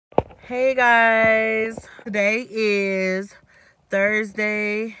Hey guys, today is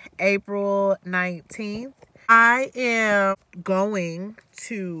Thursday, April 19th. I am going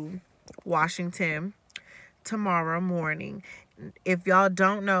to Washington tomorrow morning. If y'all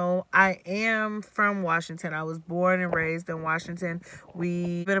don't know, I am from Washington. I was born and raised in Washington.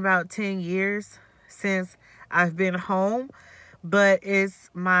 We've been about 10 years since I've been home, but it's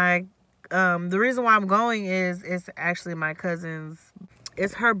my the reason why I'm going is it's actually my cousin's.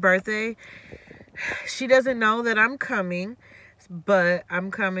 It's her birthday. She doesn't know that I'm coming, but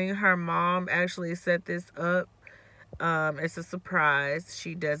I'm coming. Her mom actually set this up. It's a surprise.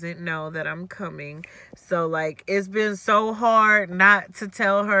 She doesn't know that I'm coming. So, like, it's been so hard not to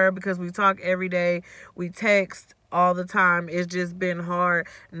tell her because we talk every day. We text all the time. It's just been hard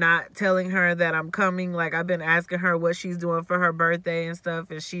not telling her that I'm coming. Like, I've been asking her what she's doing for her birthday and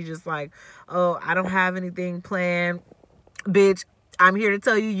stuff. And she just like, oh, I don't have anything planned. Bitch, I'm here to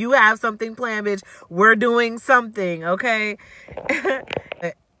tell you, you have something planned, bitch. We're doing something, okay?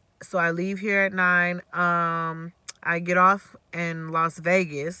 So I leave here at 9. I get off in Las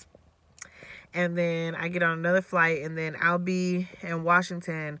Vegas. And then I get on another flight. And then I'll be in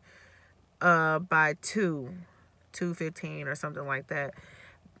Washington by 2:15 or something like that.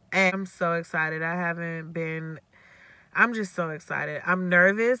 And I'm so excited. I'm just so excited. I'm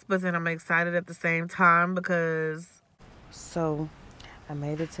nervous, but then I'm excited at the same time because... So... I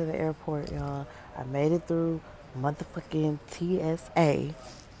made it to the airport, y'all. I made it through motherfucking TSA.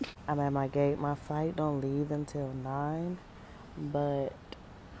 I'm at my gate. My flight don't leave until 9, but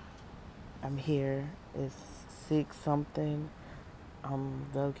I'm here. It's 6 something.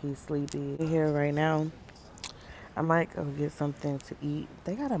 I'm low-key sleepy. I'm here right now. I might go get something to eat.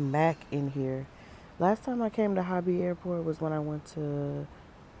 They got a Mac in here. Last time I came to Hobby Airport was when I went to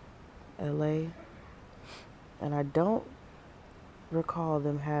LA. And I don't recall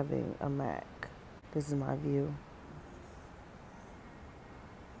them having a Mac. This is my view.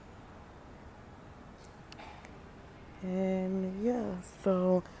 And yeah,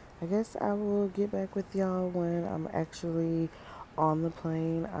 so I guess I will get back with y'all when I'm actually on the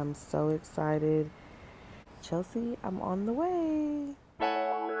plane. I'm so excited. Chelsea, I'm on the way.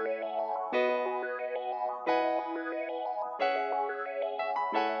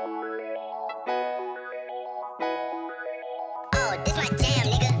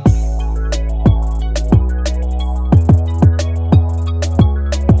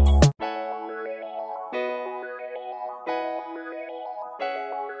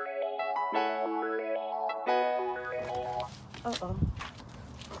 Uh-oh.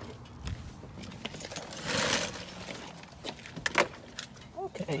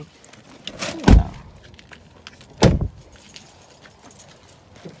 Okay.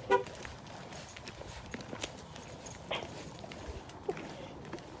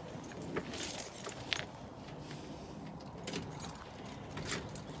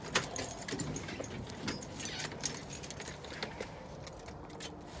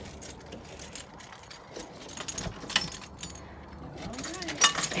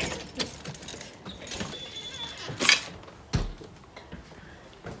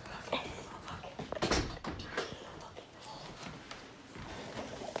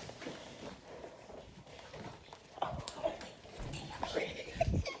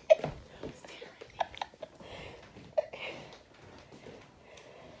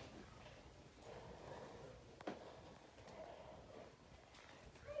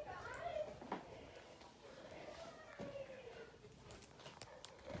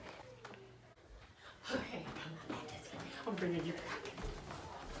 Yeah.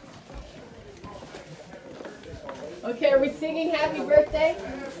 Okay, are we singing happy birthday?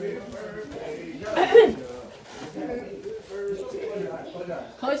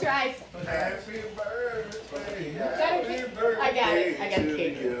 Close your eyes. Happy birthday. I got it. I got the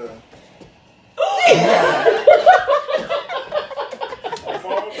cake.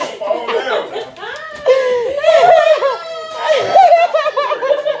 Fall down.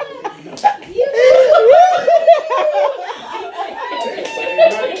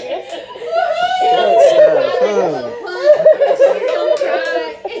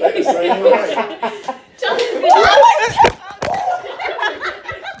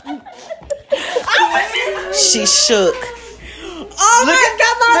 She shook. Oh my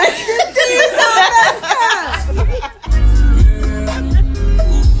God, my is so messed up.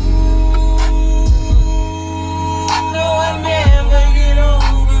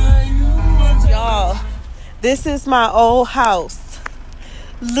 Y'all, this is my old house.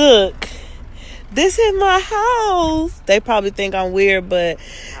 Look. This is my house. They probably think I'm weird, but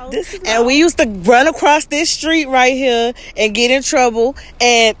this is and we used to run across this street right here and get in trouble.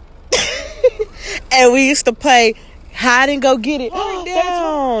 And And we used to play hide and go get it.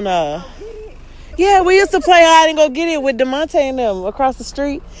 Down. Yeah, we used to play hide and go get it with DeMonte and them across the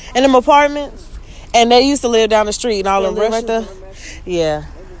street in them apartments. And they used to live down the street and all them right there. Yeah.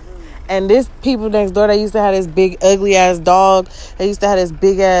 And this people next door, they used to have this big ugly ass dog. They used to have this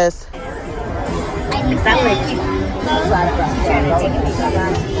big ass.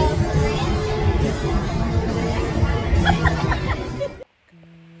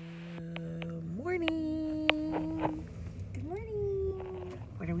 Good morning. Good morning.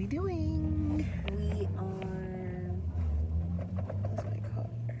 What are we doing? We are. That's my car.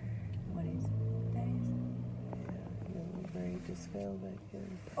 What is that? The braid just fell back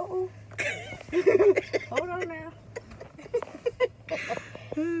in. Oh. Hold on now.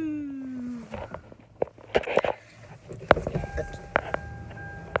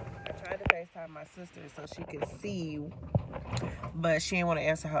 I tried to FaceTime my sister so she could see you, but she didn't want to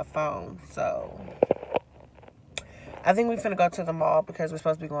answer her phone. So I think we're finna go to the mall because we're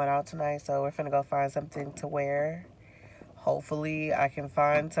supposed to be going out tonight. So we're finna go find something to wear. Hopefully I can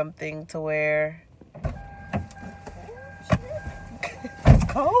find something to wear. It's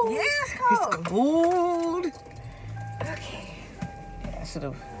cold. Yeah, it's cold. It's cold. Okay. I should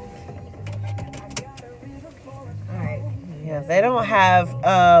have. All right. Yeah, they don't have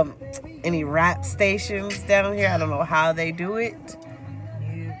any rap stations down here. I don't know how they do it.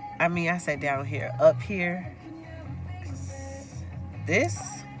 I mean, I say down here, up here. This,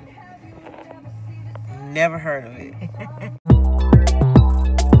 never heard of it.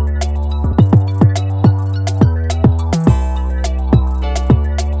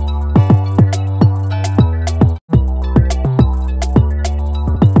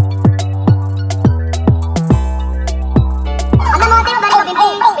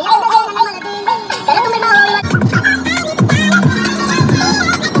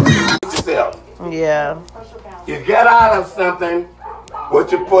 Yeah. You get out of something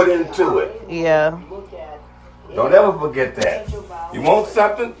what you put into it. Yeah. Don't ever forget that. You want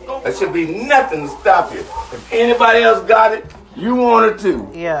something, there should be nothing to stop you. If anybody else got it, you want it too.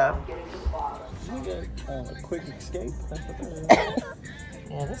 Yeah. Quick escape.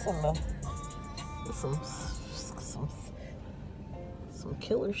 Yeah, this some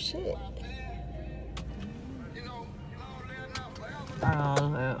killer shit.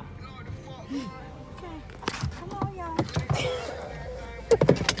 Yeah. Come on, y'all.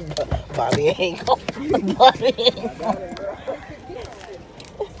 Bobby ain't going. Bobby ain't going.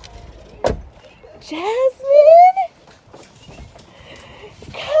 Jasmine?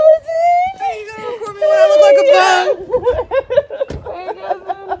 Cousin? There you go. Put me when I look like a bum.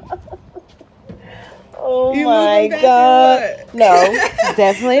 Oh You my moving back God. or what? No,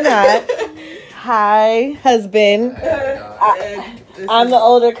 definitely not. Hi, husband. I'm the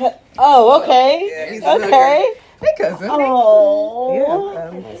older Oh, okay. Yeah, he's a Okay. Hey, cousin. Oh.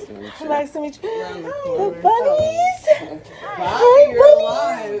 Yeah. Nice to meet you. The The bunnies. Hi,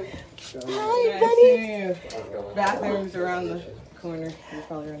 bunnies. Hi, bunnies. Bathrooms around the corner.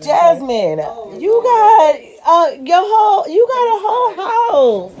 Jasmine, you got you got a whole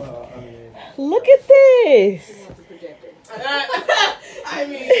house. Look at this. I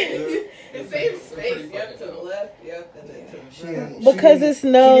mean, it saves space. Yep, to the left. Yep, and then to the right. Because it's She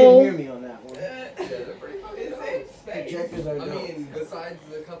didn't hear no. me on that one. It saves space. Projectors are I dope. mean, besides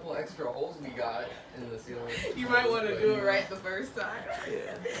the couple extra holes we got in the ceiling. You might want to do it right the first time.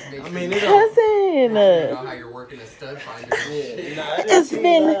 Make I sure mean, you it Cousin. know how you're working a stud finder. Yeah, nah, it It's doesn't seem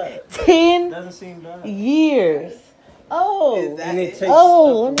been bad. 10 Doesn't seem bad. years. Oh. And it takes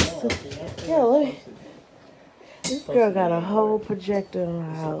Oh, let me stuff see. along, you know? Yeah, let me. This girl got a whole projector in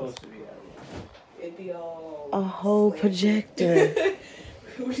her house. Supposed to be out It'd be all. A whole projector.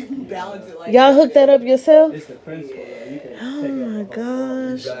 We can balance it like. Y'all hooked that up yourself? there. It's the principle. Though. You can Oh take my it off.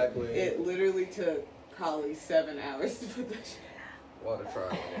 gosh. Exactly. It literally took probably 7 hours to put that shit. What a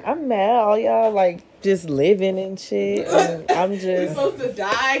try. I'm mad. All y'all like just living and shit. And I'm We're just supposed to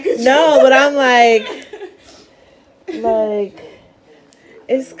die. 'Cause no, but I'm like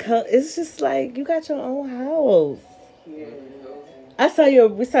it's just like you got your own house.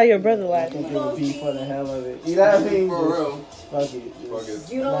 We saw your brother last night. It would be for the hell of it. You know what I mean? For real. Fuck it.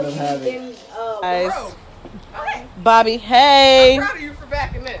 Just You let don't them have it. even. Guys, Bro, okay. Bobby, hey. I'm proud of you for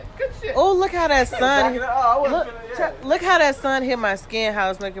backing that. Good shit. Oh, look how that sun. Oh, Look how that sun hit my skin. How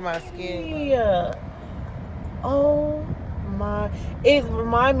it's making my skin. Yeah. Oh my! It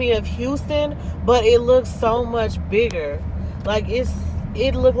remind me of Houston, but it looks so much bigger. Like it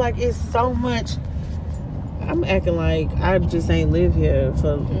looked like it's so much. I'm acting like I just ain't live here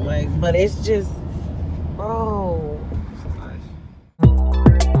for like, but it's just, bro.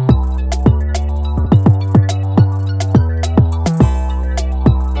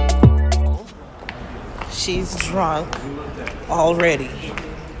 She's drunk already.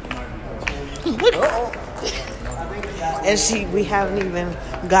 And we haven't even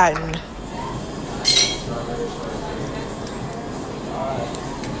gotten.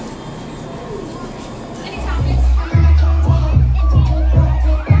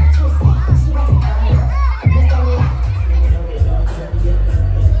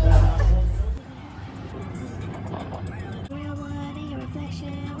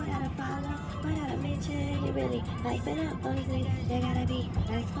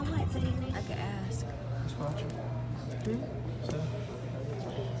 I could ask.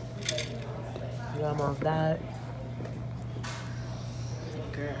 You almost died.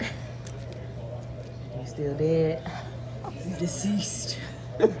 Girl. You still dead? Deceased.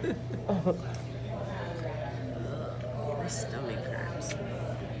 My stomach hurts.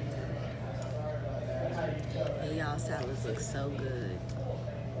 And y'all salads look so good.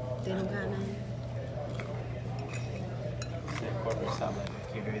 They don't got none? Corporate salad.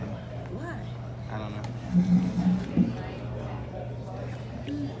 Can't read them. Why? I don't know.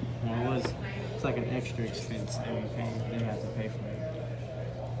 Well, it's like an extra expense that we pay. They have to pay for it.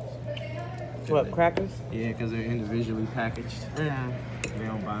 What, crackers? Yeah, because they're individually packaged. Yeah. They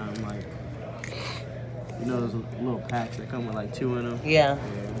don't buy them like, you know, those little packs that come with like 2 in them. Yeah.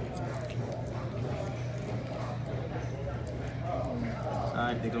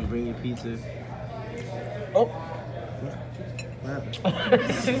 Alright, they're gonna bring you pizza. Oh. What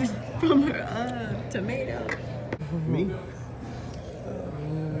happened? From her tomato. Me?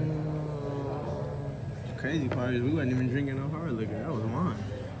 The crazy part is we wasn't even drinking no hard liquor. That was wine.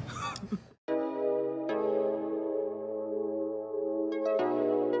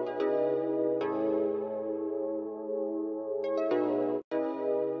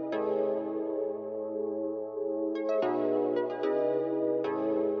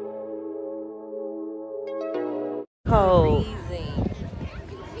 Cold.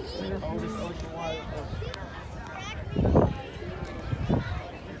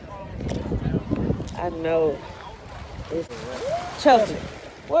 I know. Chelsea,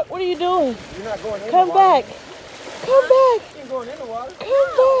 what are you doing? You're not going in Come the water. back. Come back. You're going in the water. Come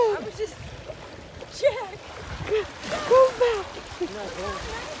I back. was just check. Come back.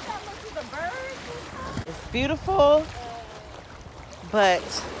 It's beautiful, but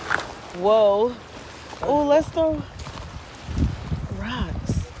whoa. Oh, let's throw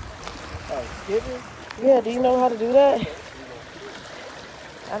rocks. Oh, skipping? Yeah, do you know how to do that?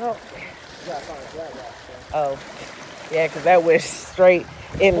 I don't. Oh, yeah, because that went straight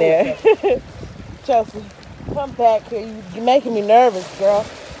in there. Chelsea, come back here. You're making me nervous, girl.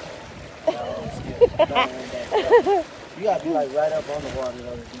 You gotta be like right up on the water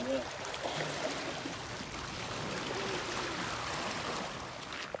though to do that.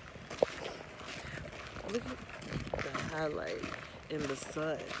 Look at the highlight in the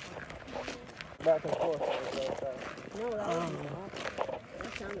sun. Back and forth. No,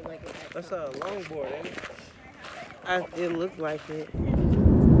 that sounded like it. That's a longboard, ain't it? It looked like it.